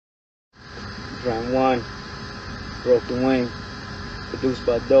Round 1, Broken Wing, produced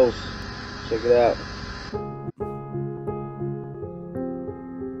by Dose. Check it out.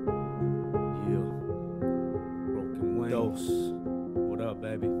 Yeah, Broken Wing. Dose. What up,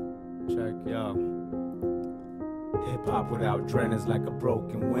 baby? Check, y'all. Hip hop without Dren is like a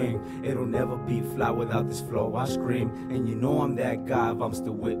broken wing. It'll never be fly without this flow. I scream, and you know I'm that guy if I'm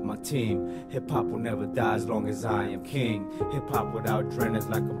still with my team. Hip hop will never die as long as I am king. Hip hop without Dren is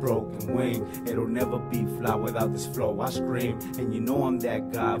like a broken wing. It'll never be fly without this flow. I scream, and you know I'm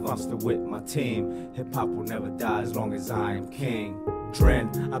that guy if I'm still with my team. Hip hop will never die as long as I am king.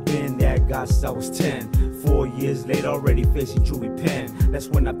 Dren, I've been that guy since I was 10. 4 years later, already facing jewelry pen. That's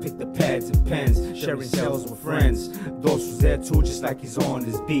when I picked the pads and pens, sharing cells with friends. Dose was there too, just like he's on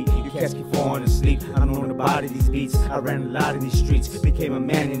this beat. You cats keep falling asleep. I'm on the body of these beats. I ran a lot in these streets, became a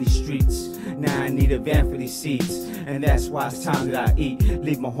man in these streets. Now I need a van for these seats, and that's why it's time that I eat.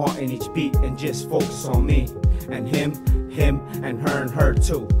 Leave my heart in each beat and just focus on me and him, and her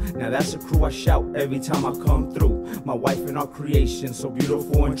too. Now that's a crew I shout every time I come through. My wife and our creation, so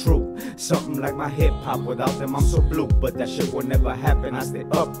beautiful and true. Something like my hip hop, without them I'm so blue. But that shit will never happen. I stay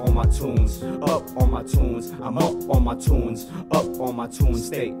up on my tunes, up on my tunes. I'm up on my tunes, up on my tunes.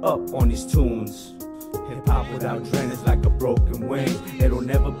 Stay up on these tunes. Hip hop without Dren is like a broken wing. It'll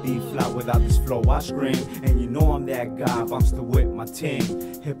never be fly without this flow. I scream, and you know I'm that guy if I'm still with my team.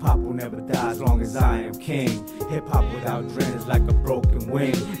 Hip hop will never die as long as I am king. Hip hop without Dren is like a broken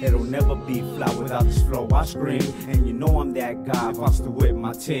wing. It'll never be fly without this flow. I scream, and you know I'm that guy if I'm still with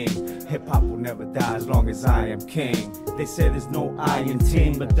my team. Hip hop will never die as long as I am king. They say there's no iron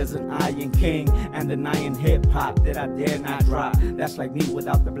team, but there's an iron king and an iron hip hop that I dare not drop. That's like me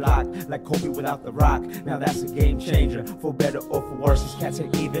without the block, like Kobe without the rock. Now that's a game changer, for better or for worse. These cats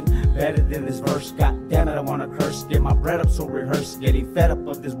ain't even better than this verse. God damn it, I wanna curse. Get my bread up so rehearsed. Getting fed up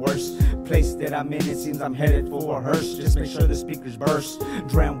of this worst place that I'm in. It seems I'm headed for a hearse. Just make sure the speakers burst.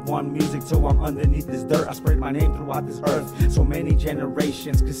 Dren one music till I'm underneath this dirt. I spread my name throughout this earth, so many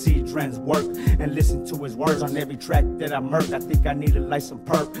generations could see Dren's work and listen to his words on every track that I murk. I think I need to light some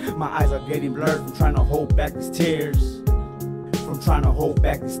perk. My eyes are getting blurred from trying to hold back these tears. From trying to hold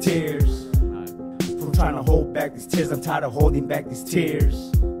back these tears. From trying to hold back these tears. I'm tired of holding back these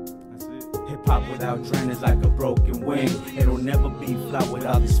tears. Hip hop without Dren is like a broken wing. It'll never be fly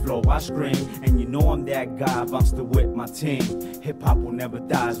without this flow. I scream, and you know I'm that guy if I'm still with my team. Hip hop will never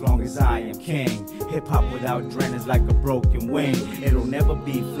die as long as I am king. Hip hop without Dren is like a broken wing. It'll never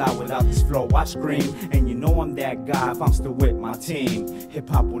be fly without this flow. I scream, and you know I'm that guy if I'm still with my team. Hip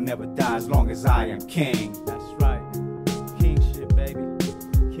hop will never die as long as I am king. That's right, king shit, baby.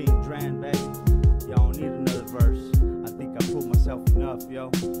 King Dren, baby. Y'all don't need another verse. I think I proved myself enough,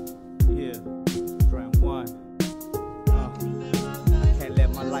 yo. Yeah, Dren 1. Can't let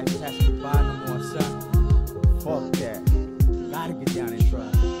my life pass me by no more, son. Fuck that. Gotta get down and try.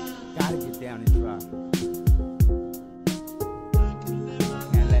 Gotta get down and try.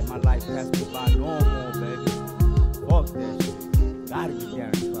 Can't let my life pass me by no more, baby. Fuck that shit. Gotta get down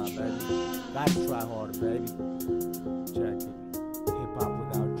and try, baby. Gotta try harder, baby. Check it. Hip hop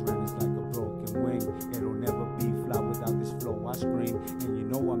without Dren is like a broken wing. It'll never be fly without this flow. I scream, and you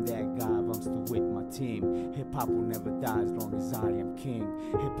know I'm that guy if I'm still with my team. Hip hop will never die as long as I am king.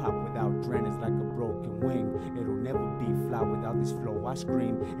 Hip hop without Dren is like a broken wing. It'll never be fly without this flow. I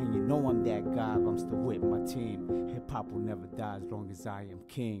scream, and you know I'm that guy if I'm still with my team. Hip hop will never die as long as I am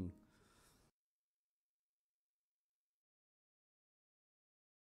king.